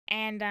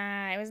And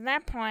it was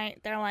that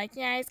point, they're like,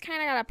 yeah, he's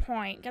kind of got a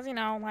point. Because, you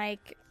know,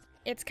 like,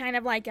 it's kind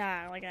of like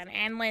an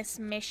endless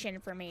mission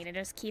for me to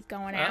just keep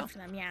going after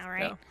them. Yeah,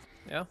 right?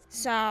 Yeah.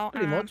 So,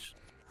 Pretty much.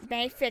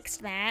 they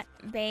fixed that.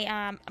 They,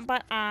 Oh,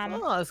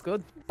 that's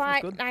good.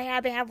 but That's good.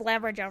 they have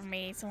leverage over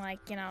me. So,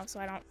 like, you know, so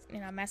I don't, you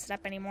know, mess it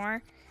up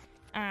anymore.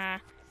 Nah,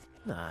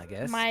 I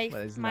guess. My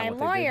Well, isn't that my what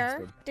they did? That's lawyer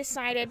good.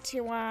 decided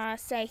to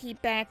say he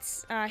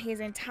bets his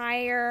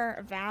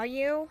entire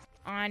value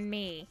on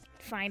me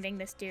finding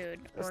this dude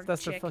or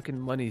That's the chick. fucking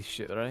money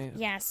shit, right?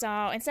 Yeah,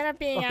 so instead of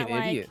being Fucking at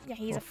like, idiot. yeah,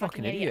 he's Oh, a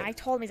fucking idiot. I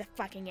told him he's a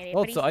fucking idiot.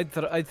 But Also,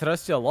 I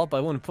trust you a lot, but I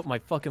wouldn't put my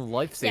fucking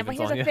life yeah, but savings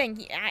here's on the you.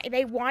 thing.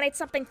 They wanted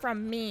something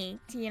from me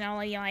to, you know,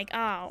 like,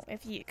 oh,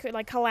 if you could,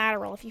 like,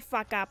 collateral. If you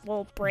fuck up,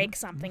 we'll break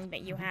something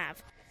that you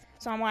have.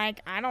 So I'm like,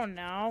 I don't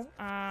know.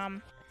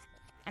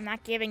 I'm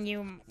not giving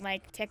you,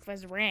 like,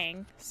 Tikva's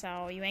ring,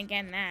 so you ain't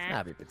getting that.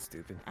 That'd be a bit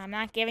stupid. I'm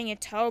not giving you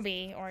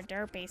Toby or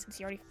Derpy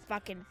since you already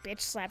fucking bitch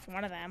slapped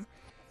one of them.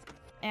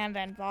 And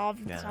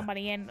involved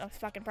somebody in a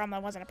fucking problem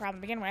that wasn't a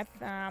problem to begin with.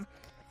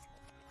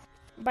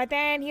 But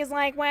then he's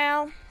like,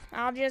 well,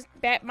 I'll just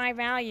bet my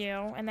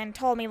value. And then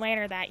told me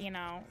later that, you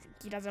know,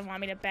 he doesn't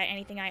want me to bet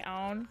anything I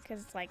own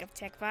because it's, like, of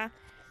Tikva. And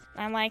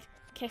I'm like,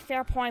 okay,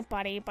 fair point,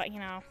 buddy, but, you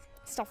know,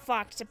 still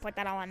fucked to put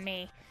that all on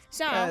me.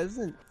 So...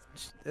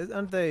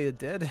 aren't they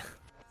dead?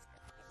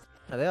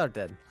 No, they are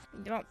dead.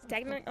 Well,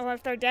 technically, well,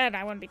 if they're dead,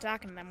 I wouldn't be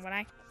talking to them, would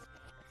I?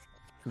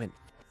 I mean...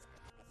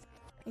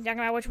 You talking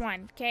about which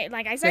one? Okay,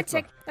 like I said,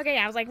 okay,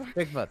 yeah, I was like,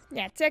 Tikva.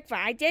 Yeah, Tikva.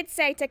 I did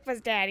say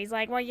Tikva's dead. He's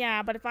like, well,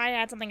 yeah, but if I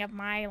had something of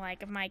my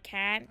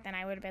cat, then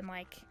I would have been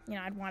like, you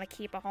know, I'd want to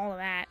keep a hold of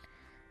that.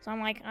 So I'm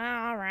like, oh,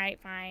 all right,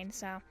 fine.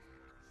 So,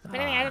 but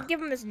anyway, I did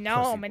give him this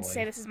gnome and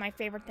say this is my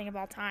favorite thing of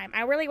all time.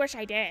 I really wish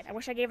I did. I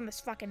wish I gave him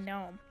this fucking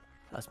gnome.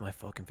 That's my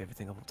fucking favorite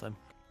thing of all time.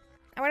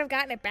 I would have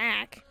gotten it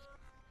back.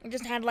 It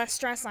just had less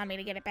stress on me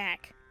to get it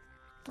back.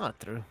 Not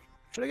true.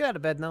 Should I get out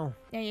of bed now?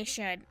 Yeah, you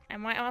should.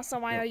 And why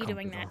are you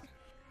doing that?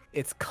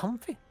 It's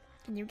comfy.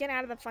 Can you get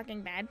out of the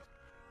fucking bed?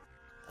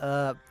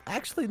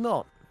 Actually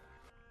not.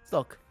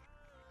 Look.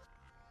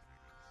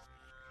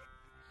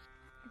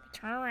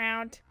 Turn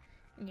around,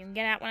 and you can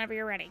get out whenever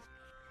you're ready.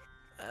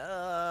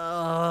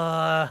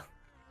 Yeah.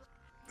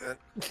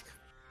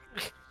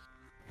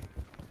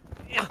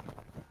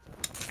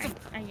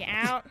 Are you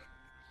out?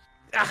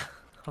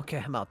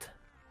 Okay, I'm out.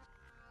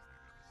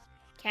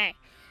 Okay,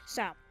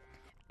 so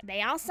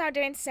they also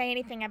didn't say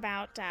anything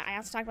about. I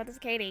also talked about this,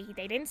 Katie.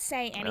 They didn't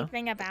say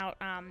anything about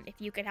if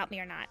you could help me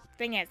or not.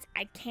 Thing is,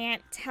 I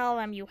can't tell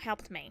them you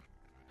helped me.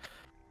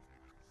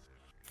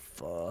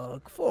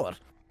 Fuck for.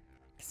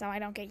 So I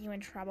don't get you in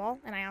trouble,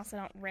 and I also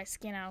don't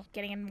risk, you know,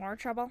 getting in more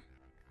trouble.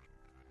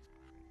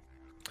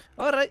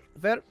 All right,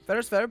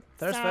 fair's fair.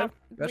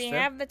 We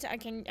have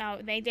the.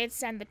 They did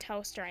send the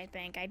toaster. I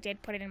think I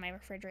did put it in my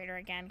refrigerator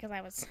again because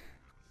I was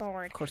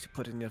bored. Of course, you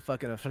put it in your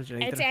fucking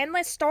refrigerator. It's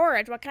endless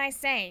storage. What can I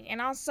say?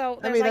 And also,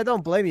 I mean, I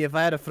don't blame you. If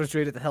I had a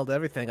refrigerator that held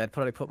everything, I'd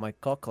probably put my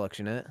cock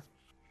collection in it.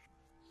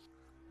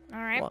 All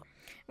right. What?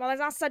 Well,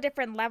 there's also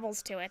different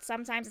levels to it.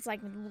 Sometimes it's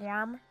like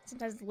warm,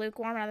 sometimes it's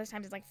lukewarm, and other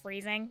times it's like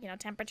freezing. You know,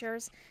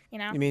 temperatures. You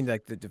know. You mean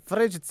like the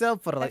fridge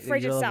itself, or like the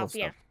fridge your itself?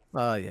 stuff? Yeah.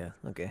 Oh yeah.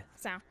 Okay.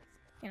 So,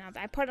 you know,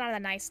 I put it on a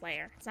nice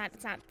layer. It's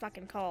not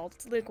fucking cold.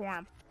 It's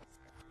lukewarm.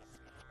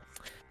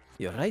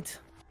 You're right.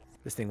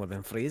 This thing would have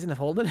been freezing if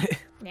holding it.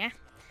 Yeah.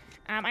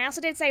 I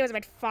also did say it was a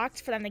bit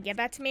fucked for them to give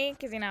that to me,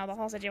 because, you know, the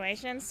whole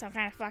situation, so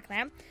kind of fuck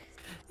them.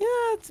 Yeah,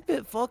 it's a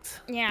bit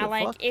fucked. Yeah,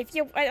 like, if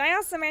you... I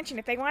also mentioned,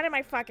 if they wanted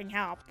my fucking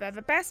help,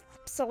 the best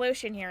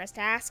solution here is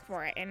to ask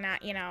for it and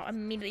not, you know,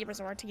 immediately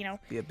resort to, you know...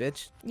 Be a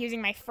bitch.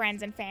 Using my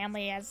friends and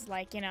family as,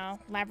 like, you know,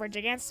 leverage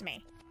against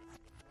me.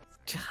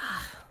 Don't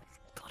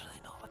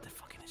really know what the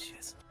fucking issue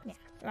is. Yeah.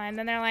 And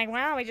then they're like,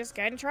 well, we just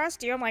couldn't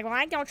trust you. I'm like, well,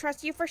 I don't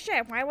trust you for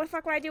shit. Why the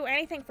fuck would I do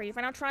anything for you if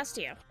I don't trust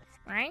you?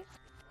 Right?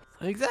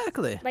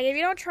 Exactly. Like, if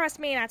you don't trust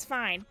me, that's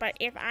fine. But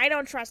if I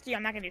don't trust you,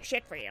 I'm not gonna do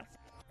shit for you.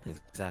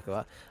 Exactly.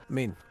 I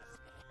mean,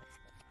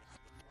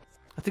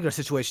 I think our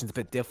situation's a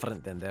bit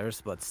different than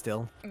theirs, but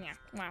still. Yeah,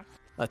 well.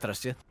 I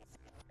trust you.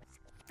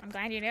 I'm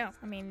glad you do.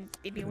 I mean,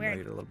 it'd be weird.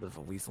 You're a little bit of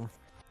a weasel.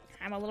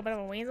 I'm a little bit of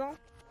a weasel?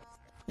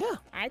 Yeah.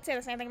 I'd say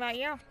the same thing about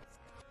you.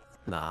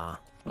 Nah.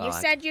 You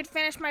said you'd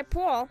finish my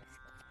pool.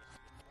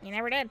 You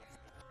never did.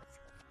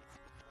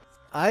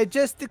 I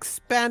just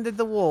expanded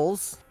the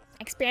walls.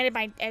 Expanded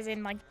by, as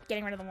in, like,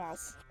 getting rid of the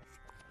walls.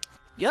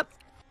 Yep.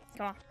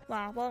 Cool.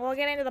 Well, we'll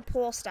get into the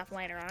pool stuff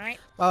later, alright?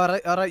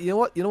 Alright. You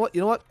know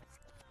what?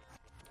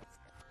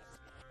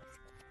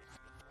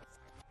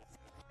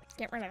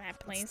 Get rid of that,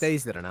 please. It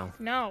stays there now.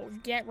 No,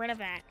 get rid of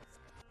that.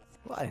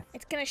 Why?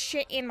 It's gonna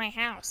shit in my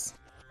house.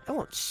 I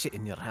won't shit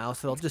in your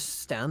house. It'll just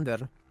stand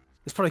there.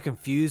 It's probably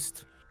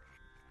confused.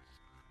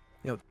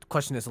 You know,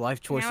 question his life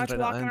choices now it's right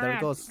now, walking and there it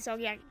around. goes. So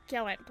yeah,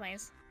 kill it,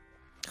 please.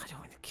 I don't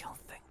want to kill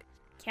the thing.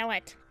 Kill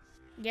it.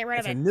 Get rid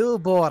of it. It's a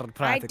newborn,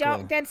 practically. I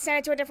don't. Then send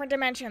it to a different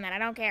dimension. Then I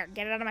don't care.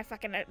 Get it out of my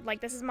fucking. Like,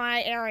 this is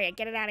my area.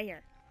 Get it out of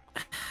here.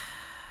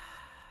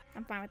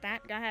 I'm fine with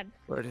that. Go ahead.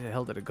 Where the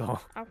hell did it go?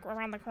 Oh,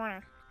 around the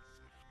corner.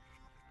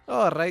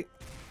 All right.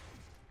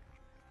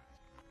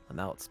 And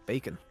now it's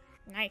bacon.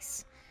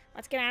 Nice.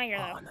 Let's get out of here,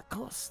 Oh, though. and the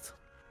cost.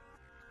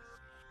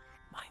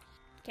 Mine.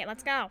 Okay,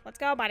 let's go. Let's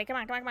go, buddy. Come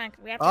on, come on, come on.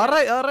 We have to All go.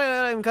 right,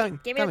 I'm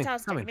coming. Give me coming, the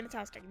toaster. coming. Give me the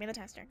toaster. Give me the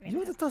toaster. Give me You the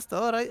want toaster. the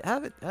toaster? All right,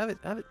 have it, have it,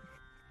 have it, have it.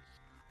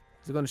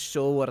 Is it going to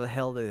show what the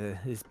hell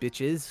this bitch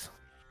is?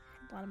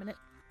 Hold on a minute.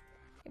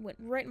 It went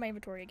right in my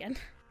inventory again.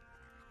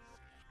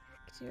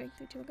 2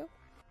 ago.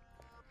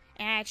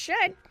 And it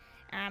should.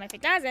 If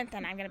it doesn't,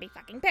 then I'm gonna be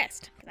fucking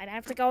pissed. Because I'd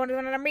have to go into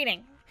another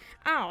meeting.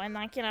 Oh, and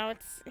like, you know,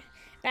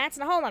 that's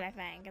a whole other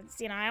thing. Cause,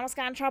 you know, I almost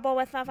got in trouble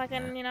with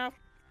fucking, you know.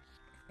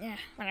 Yeah,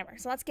 whatever.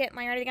 So let's get, am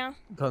I ready to go?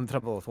 Got in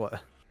trouble with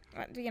what?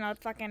 You know,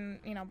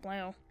 fucking, you know,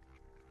 blue.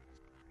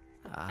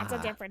 That's a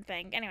different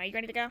thing. Anyway, you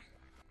ready to go?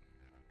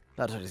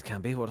 That just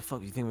can't be. Where the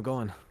fuck do you think we're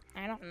going?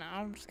 I don't know.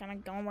 I'm just kind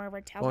of going wherever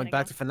it tells Going me to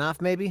back go. to FNAF,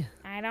 maybe?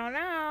 I don't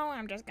know.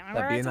 I'm just going That'd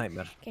wherever be a it's...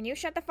 nightmare. Can you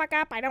shut the fuck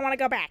up? I don't want to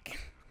go back.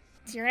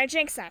 So you're gonna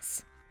jinx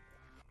us.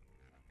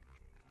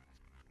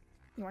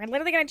 We're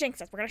literally gonna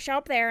jinx us. We're gonna show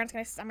up there, and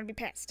I'm gonna be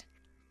pissed.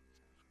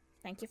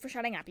 Thank you for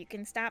shutting up. You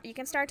can stop. You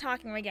can start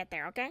talking when we get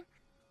there, okay?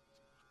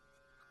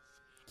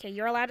 Okay,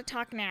 you're allowed to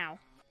talk now.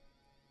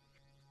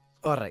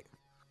 All right.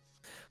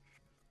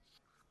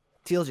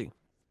 TLG.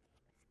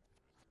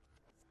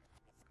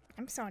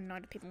 I'm so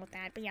annoyed with people with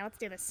that, but yeah, let's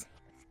do this.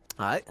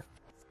 All right.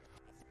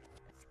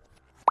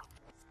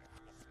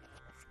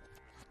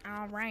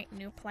 All right,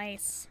 new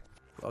place.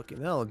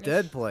 Fucking hell,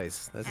 dead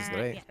place. This is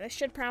great. Yeah, this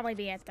should probably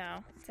be it,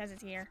 though. It says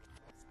it's here.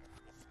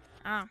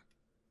 Oh.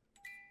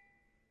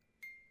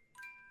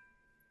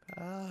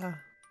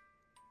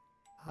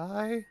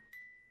 Hi.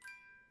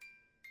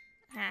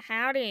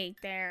 Howdy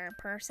there,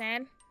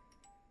 person.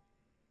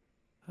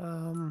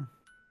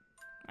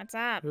 What's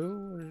up?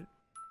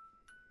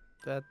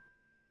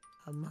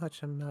 I'm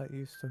not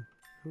used to.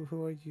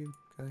 Who are you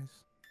guys?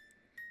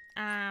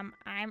 I'm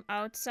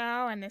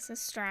Otso, and this is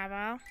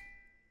Stravo.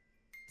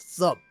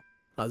 Sup?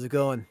 How's it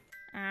going?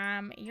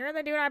 You're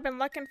the dude I've been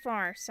looking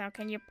for, so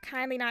can you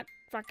kindly not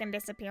fucking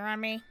disappear on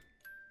me?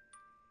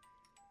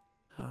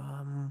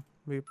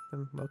 We've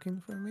been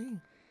looking for me?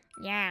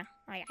 Yeah,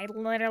 I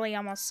literally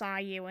almost saw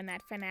you in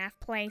that FNAF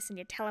place, and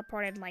you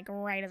teleported, like,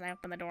 right as I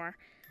opened the door.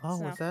 Oh,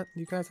 so... was that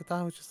you guys? I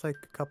thought it was just like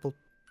a couple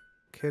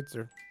kids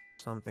or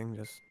something,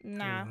 just...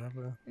 No.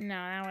 Whatever. No,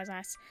 that was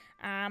us.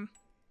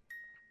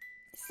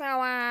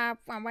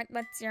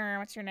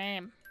 What's your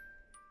name?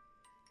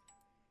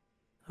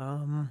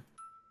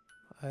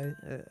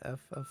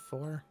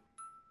 F4?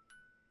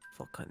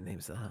 What kind of name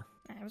is that?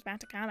 I was about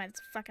to comment. It's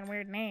a fucking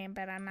weird name,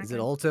 but I'm not Is it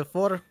gonna... Alt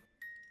F4?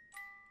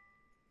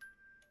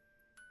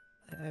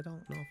 I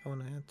don't know if I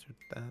want to answer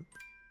that.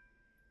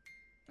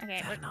 Okay,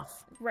 Fair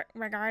enough.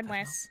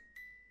 regardless.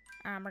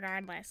 I'm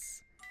gonna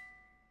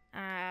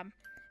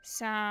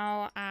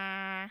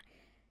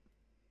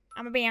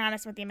be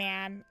honest with you,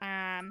 man.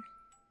 I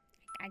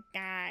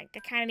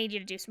kind of need you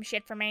to do some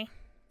shit for me.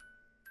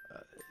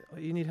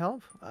 You need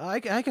help? I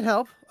can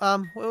help.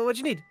 What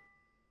you need?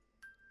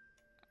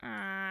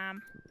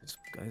 This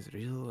guy's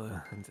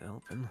real into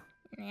helping.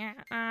 Yeah,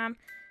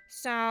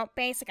 so,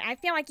 basically, I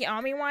feel like you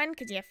owe me one,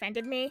 because you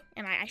offended me,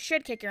 and I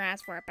should kick your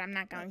ass for it, but I'm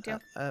not going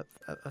to.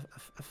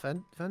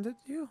 Offended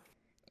you?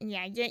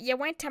 Yeah, you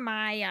went to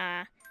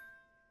my,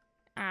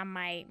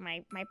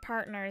 my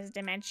partner's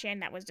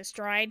dimension that was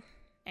destroyed,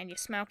 and you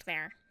smoked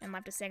there, and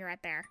left a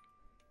cigarette there.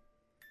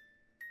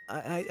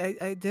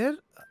 I did?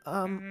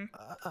 I'm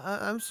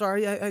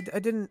sorry, I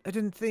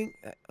didn't think,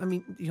 I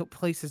mean, you know,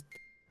 places,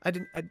 I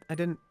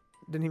didn't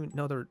even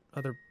know there were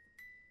other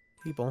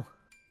people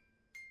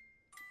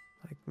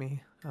like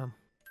me.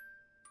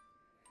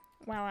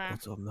 Well,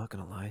 Also, I'm not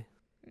gonna lie,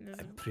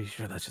 I'm pretty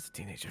sure that's just a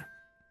teenager.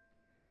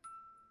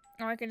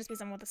 Or it could just be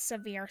someone with a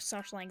severe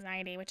social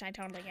anxiety, which I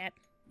totally get.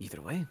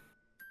 Either way.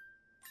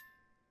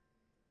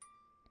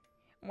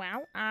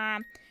 Well,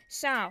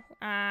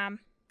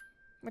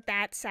 with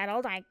that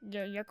settled,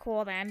 you're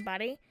cool then,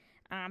 buddy.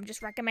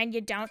 Just recommend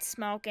you don't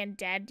smoke in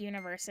dead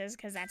universes,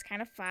 because that's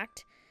kind of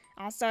fucked.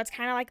 Also, it's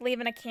kind of like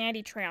leaving a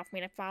candy trail for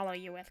me to follow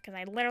you with, because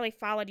I literally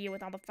followed you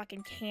with all the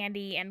fucking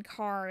candy and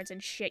cards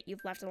and shit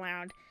you've left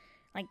around.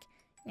 Like,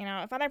 you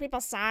know, if other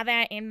people saw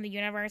that in the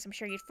universe, I'm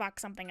sure you'd fuck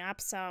something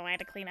up, so I had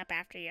to clean up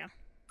after you.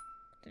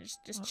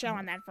 Just chill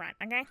on that front,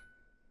 okay?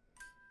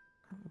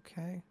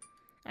 Okay.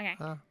 Okay.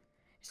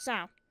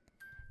 So,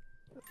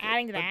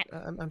 adding to that,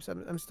 I'm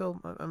still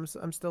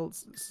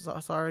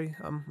sorry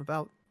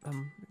about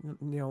you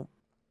know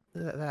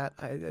that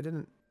I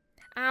didn't.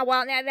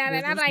 Well, now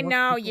that I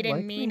know you didn't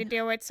like mean to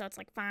do it, so it's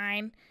like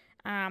fine.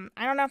 I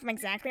don't know if I'm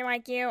exactly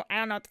like you. I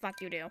don't know what the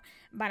fuck you do,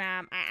 but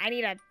I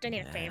need a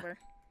favor.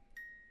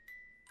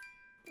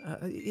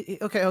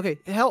 Okay.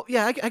 Help.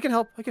 Yeah, I can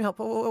help.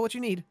 What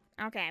you need?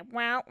 Okay,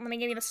 well, let me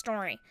give you the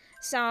story.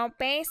 So,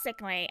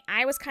 basically,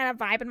 I was kind of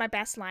vibing my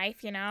best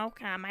life, you know.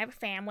 I have a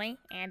family,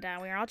 and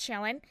we were all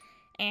chilling.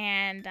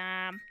 And,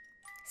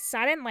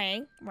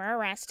 suddenly, we're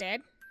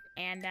arrested.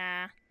 And,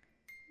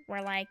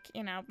 we're like,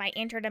 you know, by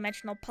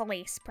interdimensional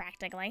police,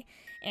 practically.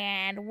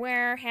 And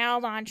we're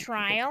held on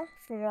trial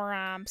for,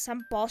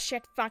 some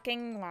bullshit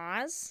fucking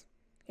laws.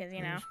 Because,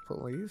 you know.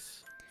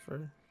 Police?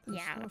 For...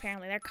 Yeah, stuff.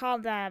 apparently they're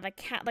called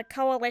the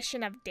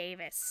Coalition of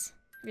Davis.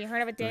 Have you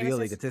heard of a Davis?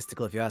 Real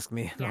egotistical, if you ask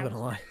me. Yeah, Not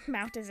gonna lie.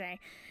 about to say.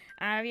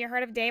 Have you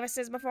heard of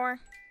Davises before?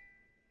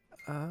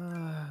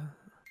 I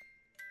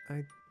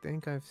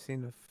think I've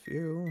seen a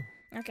few.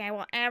 Okay,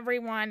 well,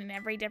 everyone in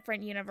every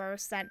different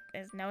universe that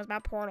knows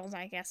about portals,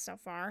 I guess, so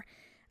far,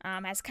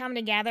 has come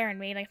together and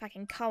made a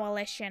fucking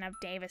coalition of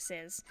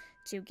Davises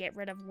to get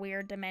rid of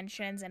weird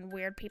dimensions and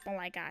weird people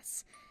like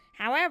us.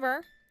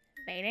 However,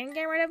 they didn't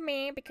get rid of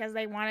me because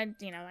they wanted,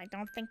 I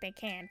don't think they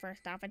can,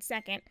 first off. And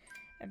second,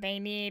 they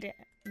need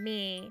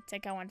me to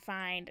go and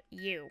find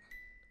you.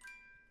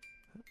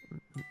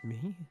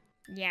 Me?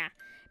 Yeah.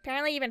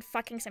 Apparently you've been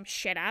fucking some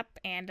shit up,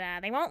 and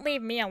they won't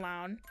leave me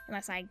alone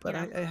unless I, But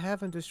I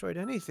haven't destroyed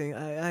anything.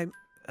 I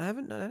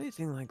haven't done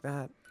anything like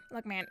that.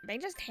 Look, man, they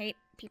just hate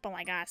people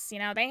like us. They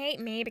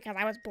hate me because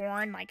I was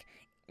born, like,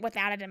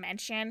 without a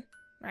dimension,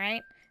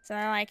 right? So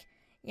they're like,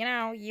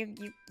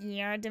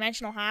 you're a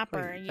dimensional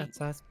hopper. Wait,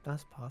 that's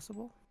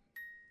possible?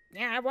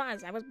 Yeah, I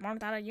was. I was born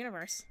without a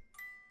universe.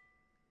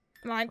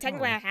 Well,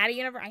 technically I had a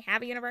universe. I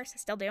have a universe. I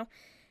still do.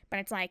 But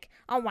it's like,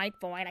 all white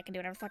void. I can do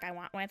whatever the fuck I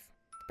want with.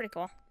 It's pretty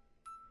cool.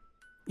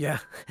 Yeah,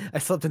 I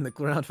slept in the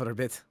ground for a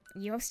bit.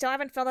 You still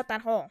haven't filled up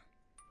that hole.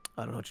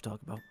 I don't know what you're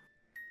talking about.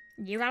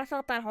 You gotta fill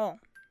up that hole.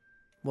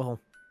 Well,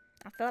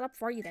 I'll fill it up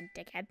for you then,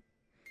 dickhead.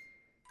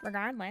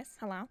 Regardless,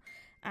 hello.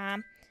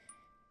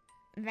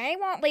 They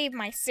won't leave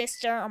my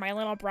sister or my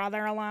little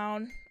brother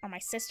alone, or my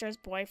sister's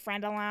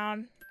boyfriend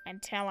alone,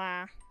 until,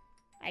 I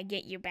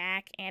get you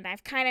back. And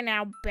I've kind of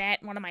now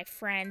bet one of my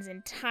friend's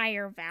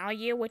entire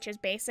value, which is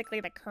basically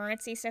the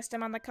currency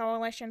system on the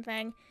coalition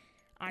thing,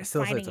 on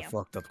finding you. It's a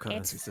fucked up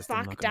currency system.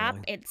 It's fucked up.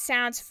 It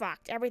sounds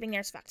fucked. Everything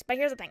there's fucked. But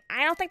here's the thing.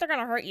 I don't think they're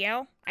gonna hurt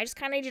you. I just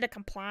kind of need you to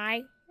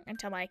comply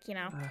until, like,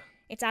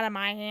 it's out of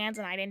my hands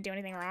and I didn't do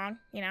anything wrong,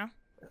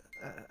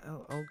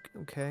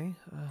 Okay.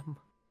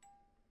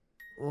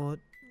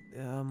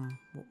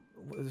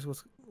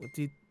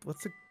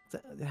 What's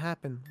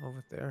happen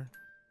over there?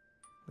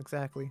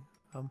 Exactly.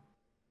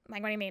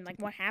 Like, what do you mean? Like,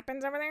 what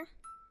happens over there?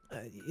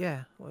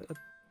 Yeah. What's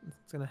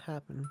gonna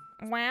happen?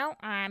 Well,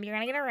 you're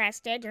gonna get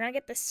arrested. You're gonna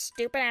get this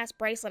stupid-ass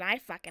bracelet I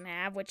fucking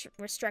have, which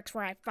restricts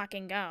where I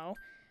fucking go.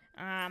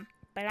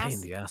 But Pain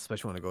in the ass,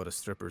 especially when I go to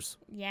strippers.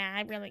 Yeah,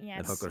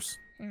 And hookers.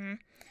 Mm-hmm.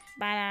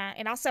 But,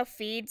 it also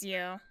feeds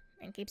you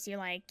and keeps you,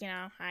 like,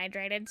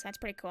 hydrated, so that's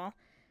pretty cool.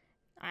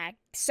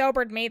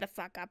 Sobered me the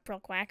fuck up real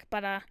quick,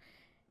 but,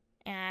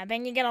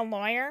 then you get a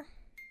lawyer,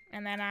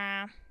 and then,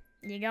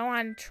 you go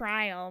on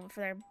trial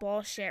for their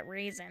bullshit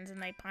reasons,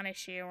 and they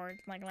punish you or,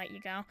 like, let you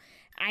go.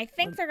 I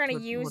think they're gonna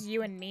use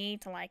you and me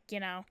to, like,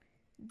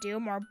 do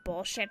more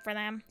bullshit for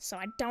them, so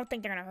I don't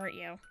think they're gonna hurt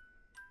you.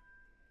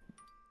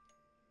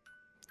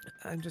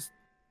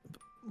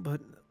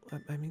 But,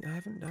 I mean, I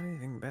haven't done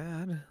anything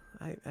bad.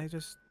 I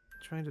just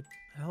trying to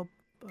help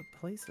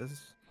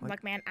places.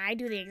 Look, man, I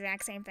do the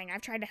exact same thing.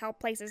 I've tried to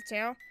help places,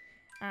 too.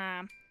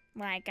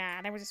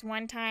 There was this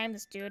one time,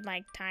 this dude,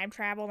 like, time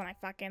traveled, and I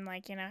fucking,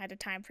 like, had to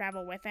time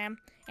travel with him.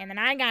 And then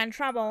I got in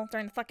trouble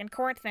during the fucking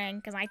court thing,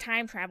 because I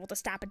time traveled to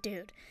stop a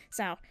dude.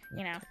 So,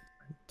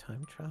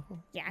 Time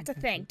travel? Yeah, it's a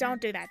thing.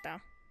 Don't do that, though.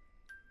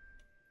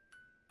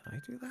 I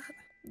do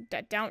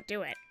that? Don't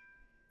do it.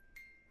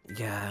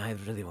 Yeah, I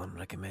really wouldn't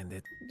recommend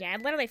it. Yeah,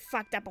 it literally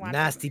fucked up a lot.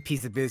 Nasty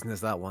piece of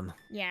business, that one.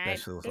 Yeah,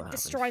 it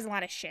destroys a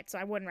lot of shit, so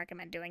I wouldn't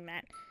recommend doing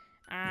that.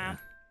 Yeah.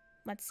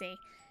 Let's see.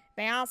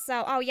 They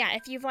also, oh yeah,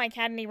 if you've, like,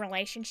 had any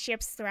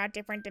relationships throughout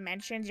different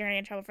dimensions, you're gonna get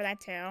in trouble for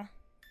that, too.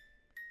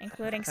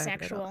 Including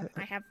sexual.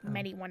 I have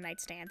many one-night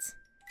stands.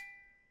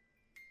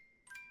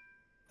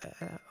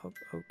 Okay,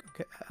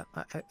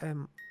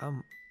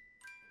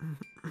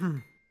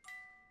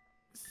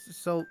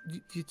 so,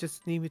 you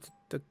just need me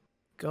to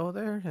go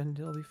there and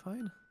it'll be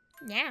fine?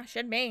 Yeah,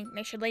 should be.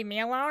 They should leave me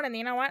alone, and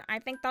you know what? I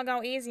think they'll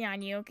go easy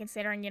on you,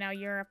 considering,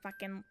 you're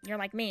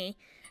like me.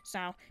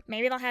 So,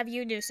 maybe they'll have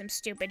you do some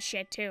stupid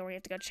shit, too, where you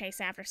have to go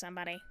chase after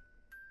somebody.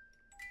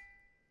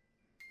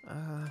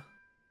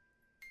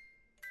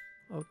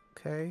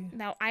 Okay.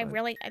 No, I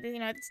really,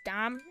 it's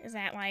dumb, is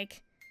that,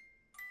 like,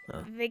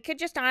 they could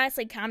just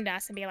honestly come to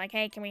us and be like,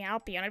 hey, can we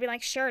help you? And I'd be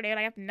like, sure, dude,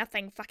 I have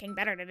nothing fucking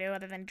better to do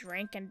other than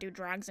drink and do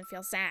drugs and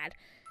feel sad.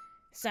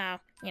 So,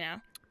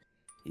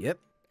 Yep.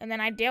 And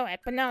then I do it.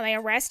 But no, they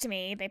arrest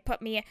me. They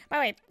put me... By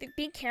the way,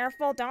 be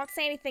careful. Don't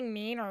say anything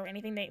mean or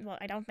anything they... Well,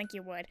 I don't think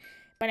you would.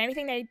 But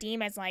anything they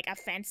deem as, like,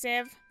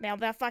 offensive, they'll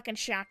fucking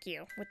shock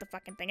you with the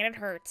fucking thing. And it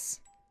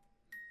hurts.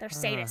 They're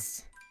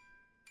sadists.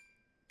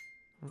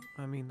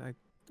 I mean, I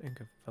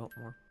think I felt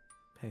more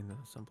pain than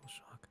a simple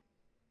shock.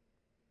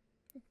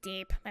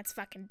 Deep. That's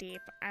fucking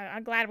deep.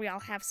 I'm glad we all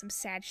have some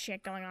sad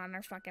shit going on in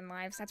our fucking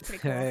lives. That's pretty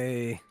cool.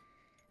 Hey.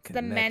 The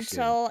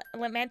mentally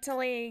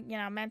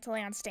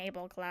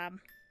unstable club.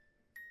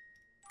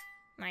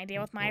 I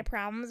deal with my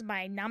problems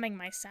by numbing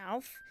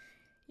myself.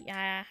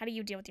 How do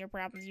you deal with your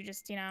problems? You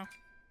just, I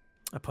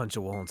punch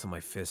a wall until my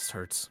fist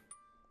hurts.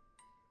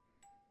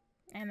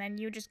 And then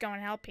you just go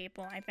and help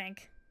people, I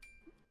think.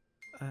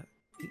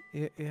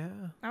 Yeah.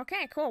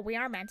 Okay, cool. We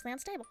are mentally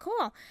unstable.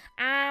 Cool.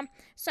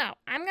 So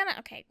I'm gonna.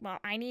 Okay, well,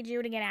 I need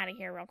you to get out of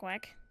here real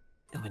quick.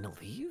 I'm gonna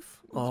leave?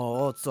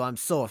 Oh, so I'm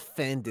so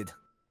offended.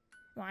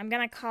 Well, I'm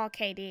gonna call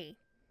KD.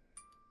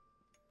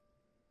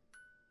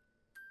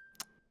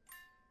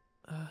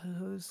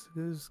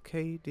 Who's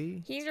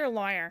KD? He's your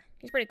lawyer.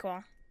 He's pretty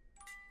cool.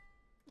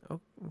 Oh,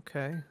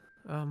 okay.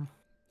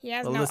 He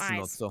has Well, no listen,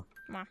 eyes. Otso.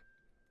 Come on.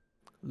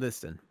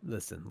 Listen.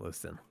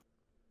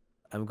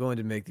 I'm going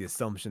to make the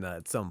assumption that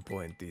at some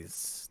point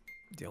these,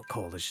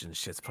 coalition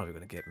shit's probably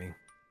gonna get me.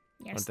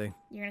 Aren't they?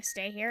 You're gonna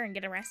stay here and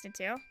get arrested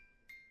too?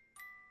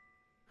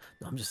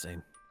 No, I'm just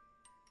saying.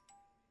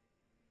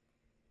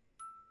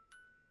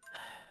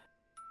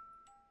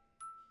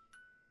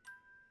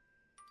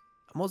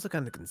 I'm also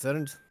kind of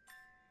concerned.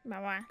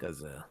 About what?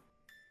 Because,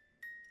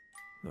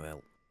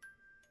 well...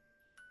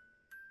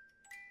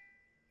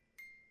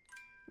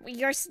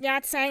 You're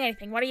not saying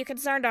anything. What are you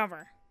concerned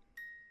over?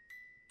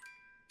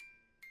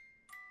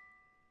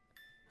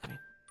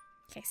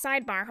 Okay,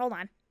 sidebar. Hold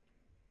on.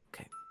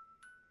 Okay.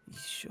 You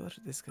sure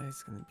this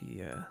guy's gonna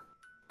be,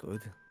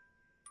 good?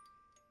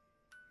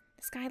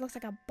 This guy looks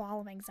like a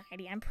ball of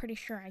anxiety. I'm pretty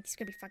sure he's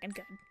gonna be fucking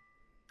good.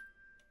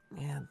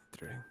 Yeah,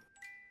 true.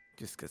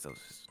 Just because I was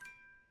just,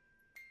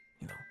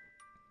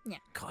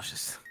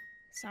 cautious.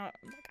 So,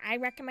 look, I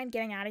recommend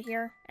getting out of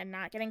here and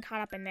not getting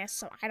caught up in this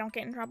so I don't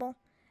get in trouble.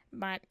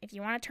 But if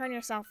you want to turn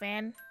yourself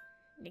in,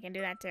 you can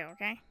do that too,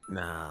 okay?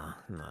 Nah,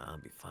 I'll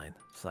be fine.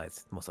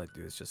 Besides, most I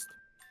do is just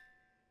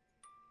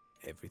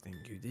everything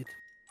you did.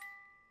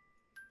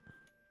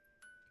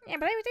 Yeah,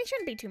 but they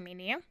shouldn't be too mean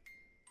to you.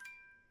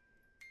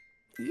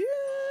 Yeah,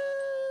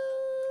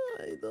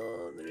 I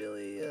don't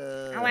really,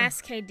 I'll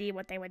ask KD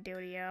what they would do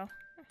to you.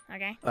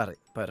 Okay? Alright,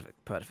 perfect.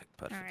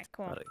 Alright,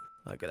 cool. Alright,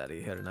 I'll get out of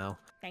here now.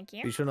 Thank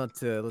you. Be sure not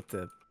to let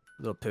the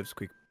little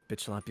pipsqueak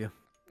bitch slap you.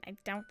 I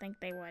don't think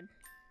they would.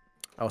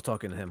 I was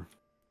talking to him.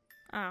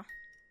 Oh.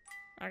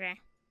 Okay.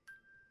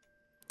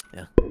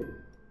 Yeah.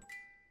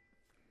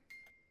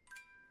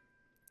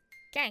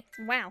 Okay,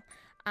 well,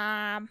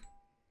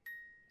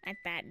 at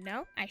that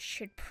note, I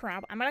should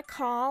I'm gonna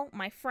call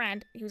my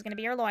friend who's gonna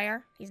be your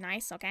lawyer. He's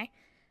nice, okay?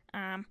 So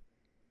I'm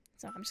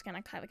just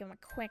gonna kind of give him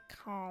a quick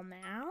call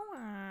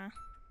now.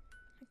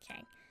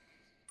 Okay.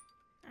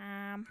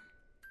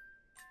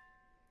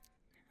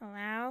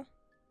 Hello?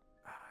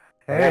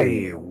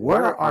 Hey,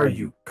 where are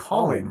you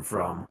calling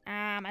from?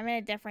 I'm in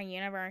a different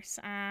universe.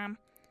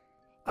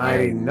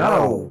 I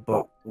know,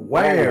 but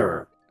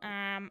where?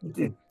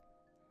 Is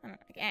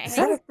Is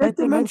that a third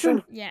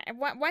dimension? Yeah,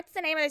 what's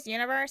the name of this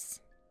universe?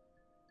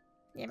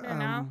 You happen to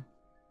know?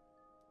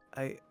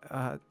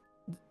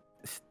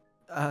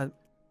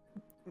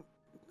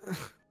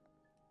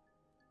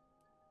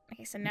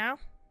 Okay, so no?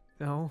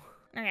 No.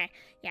 Okay,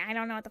 yeah, I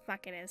don't know what the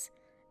fuck it is.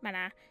 But,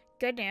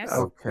 good news.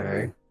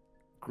 Okay.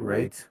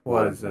 Great.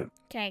 What is it?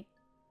 Okay,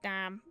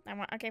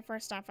 okay,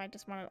 first off, I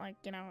just want to, like,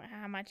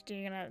 how much do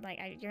you gonna, like,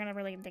 you're gonna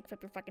really, like,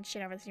 flip your fucking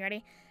shit over this. You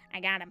ready? I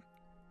got him.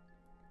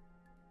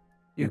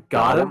 You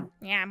got him?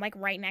 Yeah, I'm, like,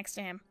 right next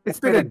to him. It's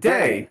been a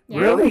day.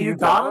 Yeah. Really? You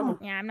got him?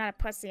 Yeah, I'm not a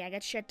pussy. I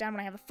get shit done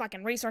when I have the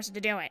fucking resources to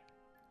do it.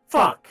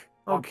 Fuck.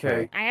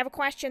 Okay. I have a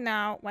question,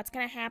 though. What's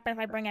gonna happen if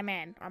I bring him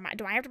in? Or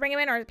do I have to bring him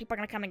in, or are people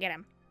gonna come and get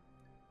him?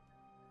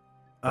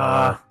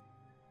 I'd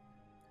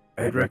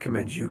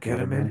recommend you get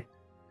him in.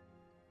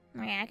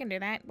 Okay, I can do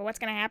that. But what's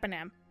gonna happen to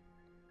him?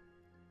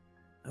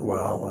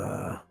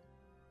 Well,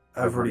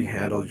 I've already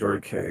handled your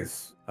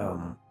case.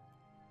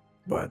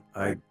 But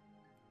I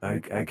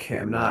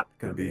can't. I'm not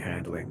gonna be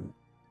handling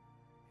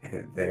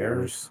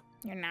theirs.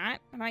 You're not?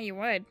 I thought you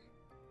would.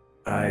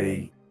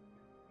 I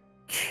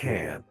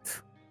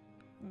can't.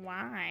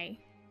 Why?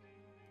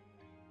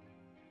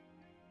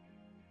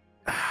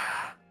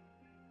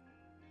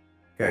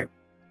 Okay,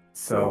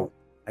 so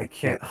I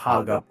can't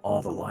hog up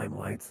all the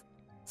limelight.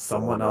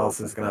 Someone else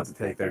is gonna have to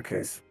take their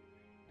case.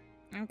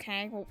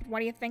 Okay, well, what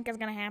do you think is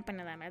gonna happen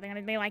to them? Are they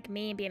gonna be like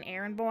me and be an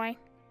errand boy?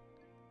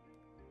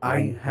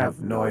 I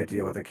have no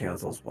idea what the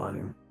council's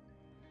planning.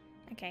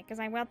 Okay, because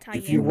I will tell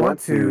you. If you want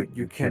to,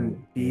 you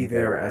can be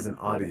there as an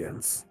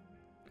audience.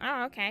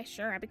 Oh, okay,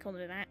 sure, I'd be cool to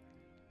do that.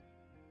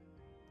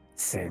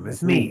 Same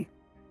as me.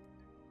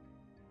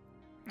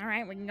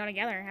 Alright, we can go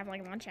together and have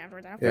like lunch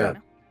afterwards. I don't Yeah,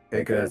 know.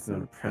 take it as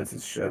an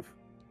apprenticeship.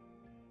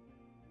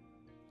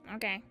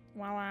 Okay,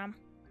 well,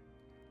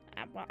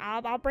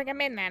 I'll bring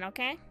him in then,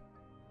 okay?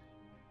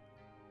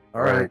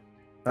 Alright,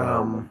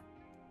 one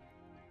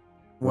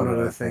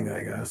other thing,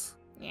 I guess.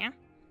 Yeah?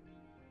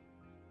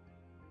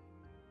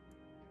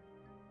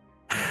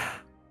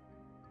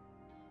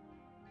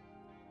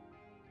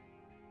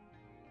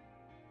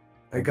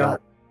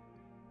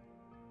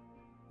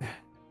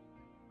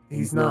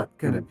 He's not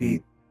gonna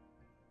be...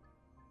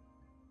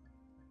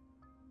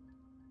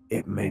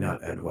 It may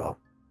not end well.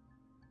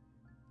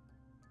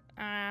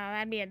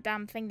 That'd be a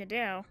dumb thing to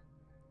do.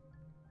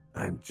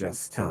 I'm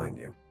just telling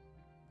you.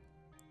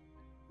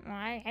 Well,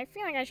 I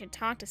feel like I should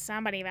talk to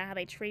somebody about how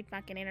they treat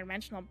fucking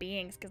interdimensional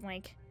beings, because,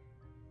 like...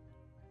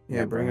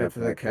 Yeah, bring it up to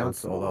the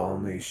council, they'll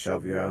only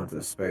shove you out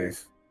into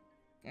space.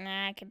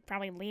 Nah, I could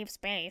probably leave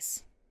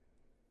space.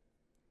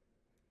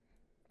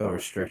 They'll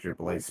restrict your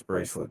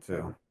bracelet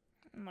too.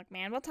 Look,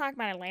 man, we'll talk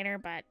about it later,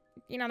 but,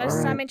 you know, there's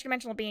some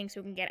interdimensional beings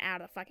who can get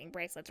out of the fucking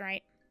bracelets,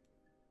 right?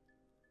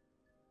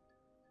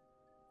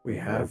 We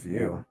have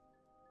you.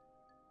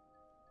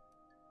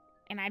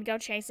 And I'd go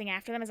chasing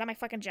after them? Is that my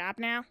fucking job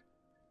now?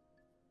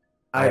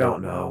 I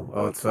don't know,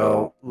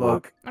 Otso.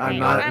 Look, Okay, I'm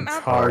not in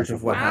charge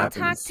of what happens.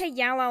 I'll talk to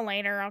Yellow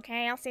later,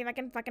 okay? I'll see if I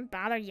can fucking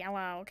bother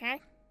Yellow, okay?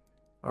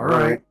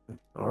 Alright.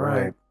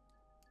 Alright.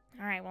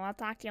 Alright, well, I'll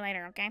talk to you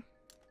later, okay?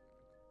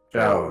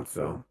 Ciao,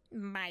 Otso.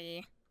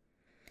 Bye.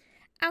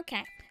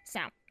 Okay, so,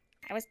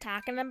 I was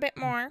talking a bit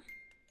more.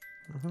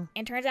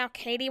 It turns out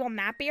Katie will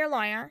not be your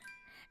lawyer,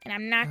 and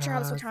I'm not sure how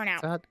this will turn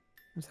out.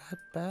 Is that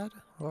bad?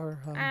 Or,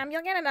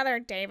 You'll get another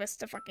Davis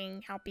to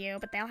fucking help you,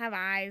 but they'll have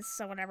eyes,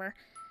 so whatever.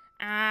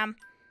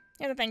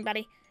 Here's the thing,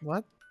 buddy.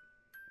 What?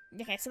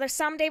 Okay, so there's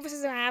some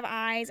Davises who have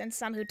eyes and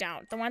some who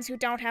don't. The ones who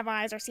don't have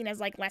eyes are seen as,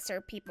 like, lesser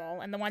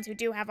people, and the ones who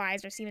do have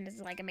eyes are seen as,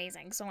 like,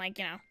 amazing. So, like,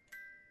 you know.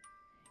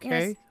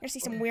 Okay. You're gonna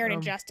see some weird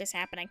injustice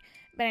happening.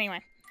 But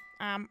anyway,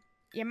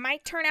 it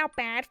might turn out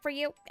bad for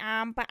you,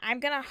 but I'm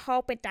gonna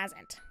hope it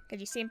doesn't,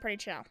 because you seem pretty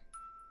chill.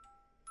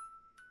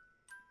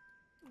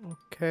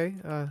 Okay,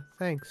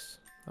 thanks.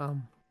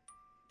 Well,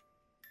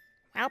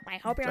 I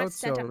hope you're not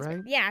Otso,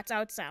 right? Yeah, it's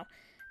Otso.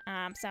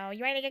 So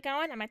you ready to get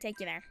going? I'm gonna take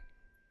you there.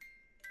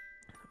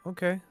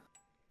 Okay.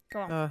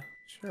 Cool.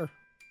 Sure.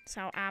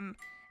 So, I'm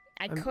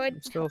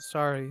still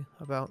sorry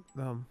about,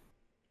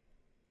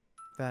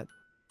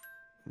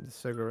 the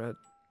cigarette.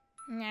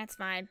 Yeah, it's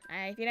fine.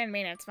 If you didn't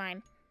mean it, it's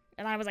fine.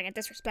 I thought it was like a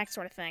disrespect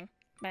sort of thing.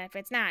 But if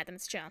it's not, then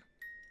it's chill.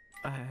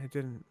 I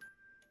didn't.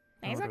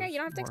 It's okay, you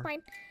don't have to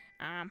explain.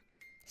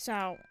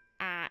 So,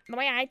 the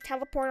way I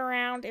teleport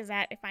around is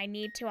that if I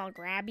need to, I'll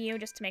grab you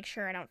just to make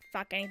sure I don't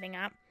fuck anything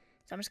up.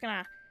 So I'm just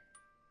gonna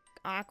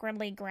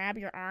awkwardly grab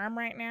your arm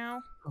right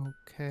now.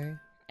 Okay.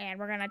 And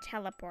we're gonna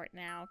teleport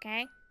now,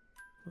 okay?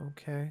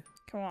 Okay.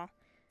 Cool.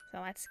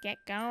 So let's get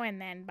going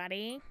then,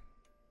 buddy.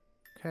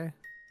 Okay.